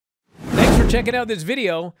checking out this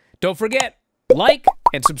video. Don't forget, like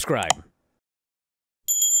and subscribe.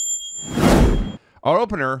 Our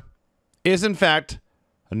opener is, in fact,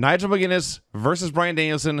 Nigel McGuinness versus Bryan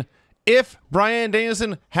Danielson, if Bryan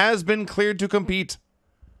Danielson has been cleared to compete.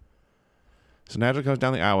 So Nigel comes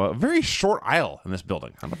down the aisle. A very short aisle in this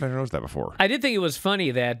building. I don't know if I noticed that before. I did think it was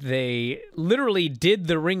funny that they literally did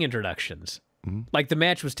the ring introductions, like the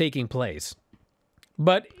match was taking place.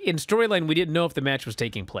 But in storyline, we didn't know if the match was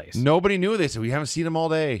taking place. Nobody knew this. We haven't seen him all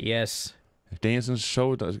day. Yes. If Danielson's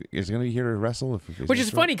show is going to be here to wrestle. Which is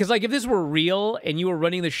funny, because like if this were real and you were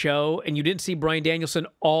running the show and you didn't see Bryan Danielson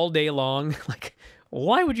all day long, like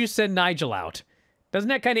why would you send Nigel out? Doesn't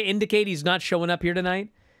that kind of indicate he's not showing up here tonight?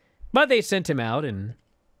 But they sent him out and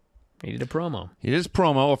he did a promo. He did his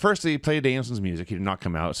promo. Well, first he played Danielson's music. He did not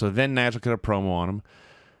come out. So then Nigel cut a promo on him.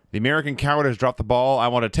 The American Coward has dropped the ball. I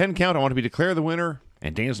want a 10 count. I want to be declared the winner.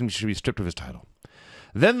 And Danielson should be stripped of his title.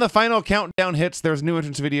 Then the final countdown hits. There's a new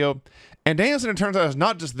entrance video. And Danielson, it turns out, is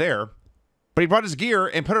not just there, but he brought his gear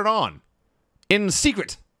and put it on. In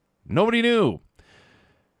secret. Nobody knew.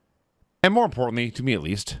 And more importantly, to me at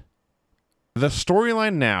least, the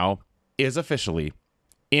storyline now is officially,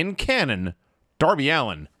 in canon, Darby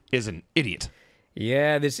Allin is an idiot.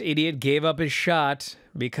 Yeah, this idiot gave up his shot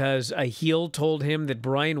because a heel told him that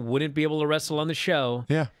Bryan wouldn't be able to wrestle on the show.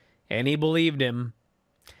 Yeah. And he believed him.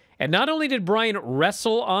 And not only did Bryan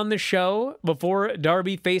wrestle on the show before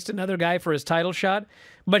Darby faced another guy for his title shot,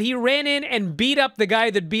 but he ran in and beat up the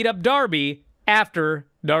guy that beat up Darby after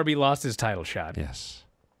Darby lost his title shot. Yes.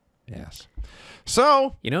 Yes.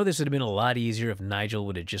 So, you know, this would have been a lot easier if Nigel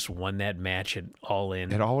would have just won that match at All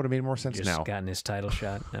In. It all would have made more sense just now. Gotten his title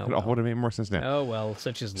shot. Oh, it all would have made more sense now. Oh, well,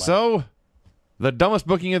 such is life. So, the dumbest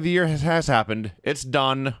booking of the year has happened. It's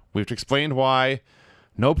done. We've explained why.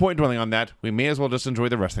 No point dwelling on that. We may as well just enjoy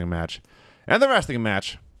the wrestling match. And the wrestling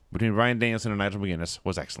match between Bryan Danielson and Nigel McGuinness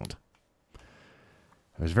was excellent.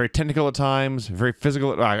 It was very technical at times, very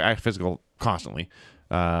physical, physical constantly.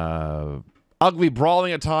 Ugly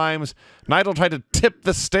brawling at times. Nigel tried to tip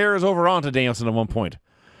the stairs over onto Danielson at one point.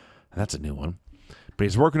 That's a new one. But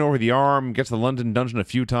he's working over the arm, gets the London Dungeon a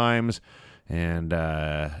few times, and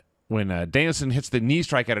when Danielson hits the knee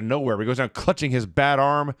strike out of nowhere, he goes down clutching his bad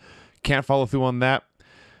arm, can't follow through on that.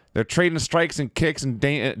 They're trading strikes and kicks, and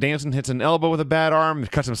Danielson hits an elbow with a bad arm,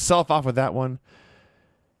 cuts himself off with that one.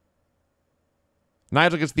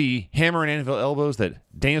 Nigel gets the hammer and anvil elbows that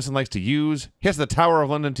Danielson likes to use. Hits the Tower of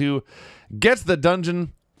London too. Gets the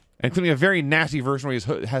dungeon, including a very nasty version where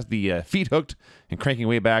he has the feet hooked and cranking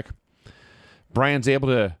way back. Bryan's able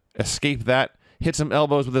to escape that. Hits some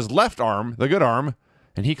elbows with his left arm, the good arm,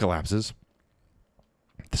 and he collapses.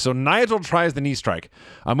 So Nigel tries the knee strike,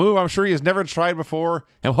 a move I'm sure he has never tried before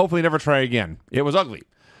and hopefully never try again. It was ugly.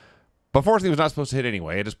 But fortunately, it was not supposed to hit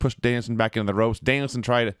anyway. It just pushed Danielson back into the ropes. Danielson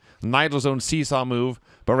tried Nigel's own seesaw move,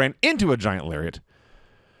 but ran into a giant lariat.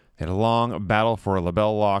 They had a long battle for a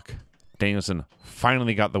label lock. Danielson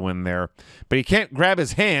finally got the win there. But he can't grab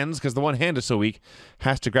his hands because the one hand is so weak.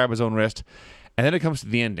 Has to grab his own wrist. And then it comes to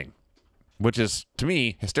the ending, which is, to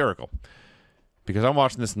me, hysterical. Because I'm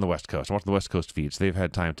watching this in the West Coast. I'm watching the West Coast feed, so they've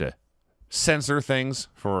had time to censor things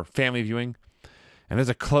for family viewing. And there's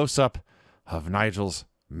a close-up of Nigel's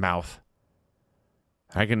mouth.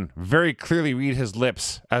 I can very clearly read his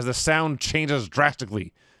lips as the sound changes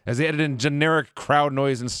drastically as they edit in generic crowd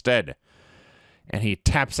noise instead. And he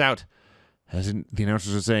taps out as the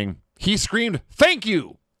announcers are saying, he screamed, "Thank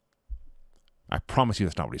you!" I promise you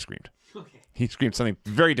that's not what he screamed. Okay. He screamed something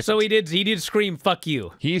very different. So he did scream, "Fuck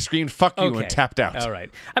you." He screamed, "Fuck you," and tapped out. All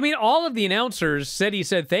right. I mean, all of the announcers said he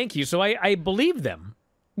said thank you, so I believed them,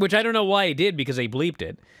 which I don't know why he did because they bleeped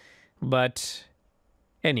it. But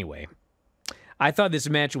anyway, I thought this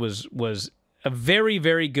match was a very,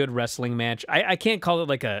 very good wrestling match. I can't call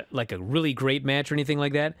it like a really great match or anything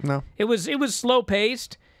like that. No. It was slow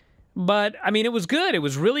paced, but I mean it was good. It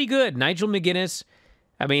was really good. Nigel McGuinness,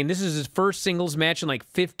 I mean, this is his first singles match in like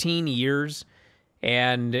 15 years.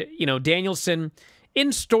 And, you know, Danielson, in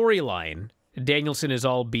storyline, Danielson is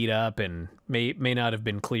all beat up and may not have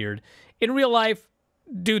been cleared. In real life,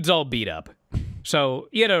 dude's all beat up. So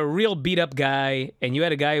you had a real beat-up guy, and you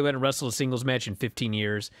had a guy who hadn't wrestled a singles match in 15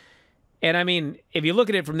 years. And, I mean, if you look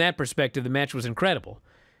at it from that perspective, the match was incredible.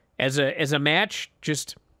 As a match,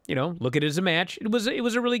 just, you know, look at it as a match. It was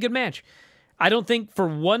a really good match. I don't think for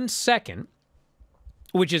 1 second,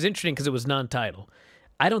 which is interesting because it was non-title,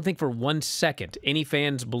 I don't think for 1 second any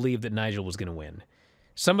fans believed that Nigel was going to win.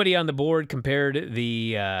 Somebody on the board compared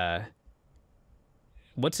the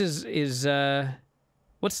what's the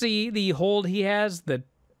hold he has?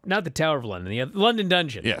 Not the Tower of London, the London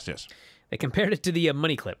Dungeon. Yes, yes. They compared it to the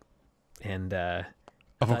money clip. And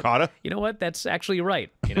Avocado? you know what? That's actually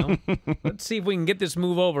right. You know, let's see if we can get this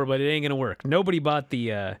move over, but it ain't gonna work. Nobody bought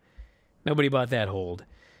that hold.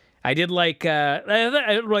 I did like at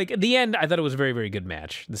the end. I thought it was a very, very good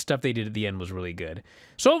match. The stuff they did at the end was really good.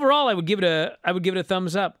 So overall, I would give it a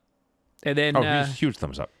thumbs up. And then Huge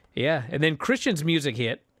thumbs up. Yeah, and then Christian's music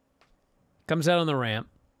hit. Comes out on the ramp.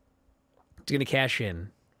 He's gonna cash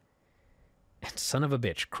in. And son of a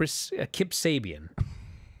bitch, Kip Sabian.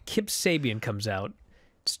 Kip Sabian comes out,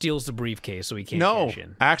 steals the briefcase so he can't cash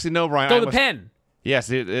in. Actually, no, Brian. Throw the pen. Yes,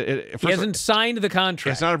 He hasn't signed the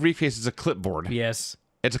contract. It's not a briefcase; it's a clipboard. Yes,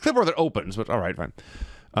 it's a clipboard that opens. But all right, fine.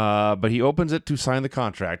 But he opens it to sign the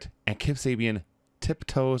contract, and Kip Sabian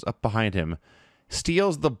tiptoes up behind him,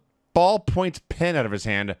 steals the ballpoint pen out of his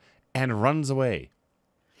hand, and runs away.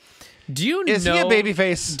 Is he a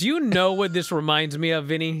babyface? Do you know what this reminds me of,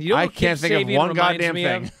 Vinny? You know I can't think of one goddamn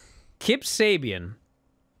thing. Kip Sabian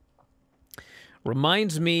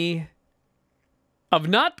reminds me of,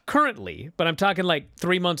 not currently, but I'm talking like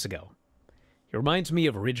 3 months ago. It reminds me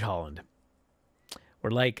of Ridge Holland.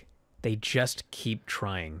 Where, like, they just keep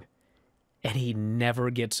trying, and he never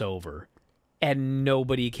gets over, and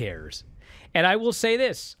nobody cares. And I will say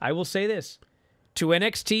this. To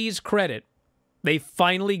NXT's credit, they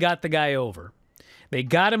finally got the guy over. They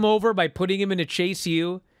got him over by putting him in a Chase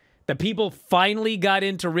U. The people finally got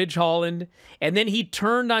into Ridge Holland, and then he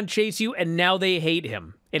turned on Chase U, and now they hate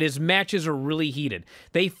him. And his matches are really heated.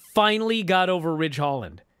 They finally got over Ridge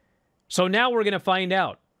Holland. So now we're going to find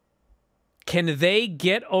out. Can they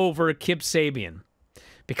get over Kip Sabian?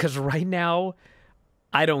 Because right now,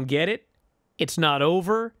 I don't get it. It's not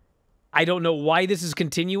over. I don't know why this is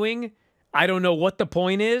continuing. I don't know what the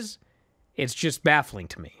point is. It's just baffling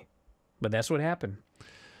to me. But that's what happened.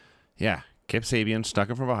 Yeah. Kip Sabian snuck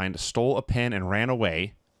him from behind, stole a pen, and ran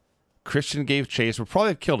away. Christian gave chase, would probably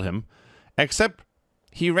have killed him, except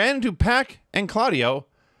he ran into Pac and Claudio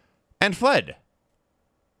and fled.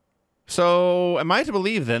 So, am I to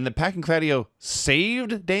believe then that Pac and Claudio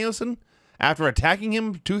saved Danielson after attacking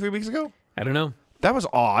him 2-3 weeks ago? I don't know. That was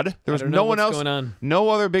odd. There was no one else. Going on. No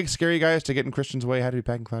other big scary guys to get in Christian's way. Had to be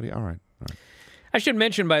Pac and Claudio. All right. I should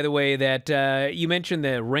mention, by the way, that you mentioned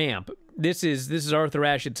the ramp. This is Arthur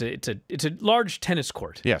Ashe. It's a large tennis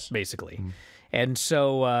court. Yes, basically, and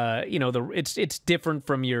so it's different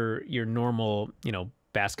from your normal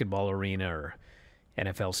basketball arena or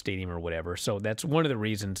NFL stadium or whatever. So that's one of the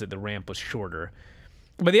reasons that the ramp was shorter.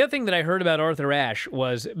 But the other thing that I heard about Arthur Ashe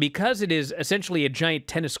was because it is essentially a giant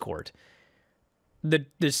tennis court.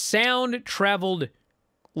 The sound traveled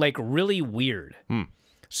like really weird.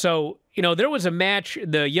 So, there was a match,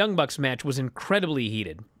 the Young Bucks match was incredibly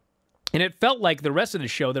heated. And it felt like the rest of the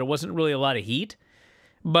show there wasn't really a lot of heat.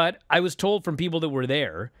 But I was told from people that were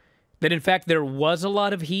there that, in fact, there was a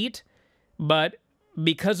lot of heat. But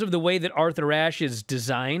because of the way that Arthur Ashe is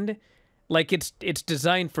designed, like it's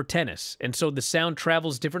designed for tennis. And so the sound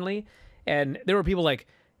travels differently. And there were people like,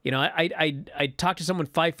 I talked to someone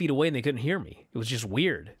 5 feet away and they couldn't hear me. It was just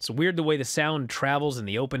weird. It's weird the way the sound travels in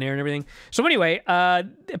the open air and everything. So anyway,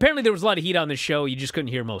 apparently there was a lot of heat on the show. You just couldn't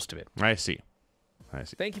hear most of it. I see.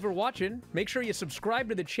 Thank you for watching. Make sure you subscribe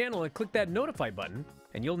to the channel and click that notify button,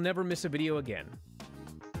 and you'll never miss a video again.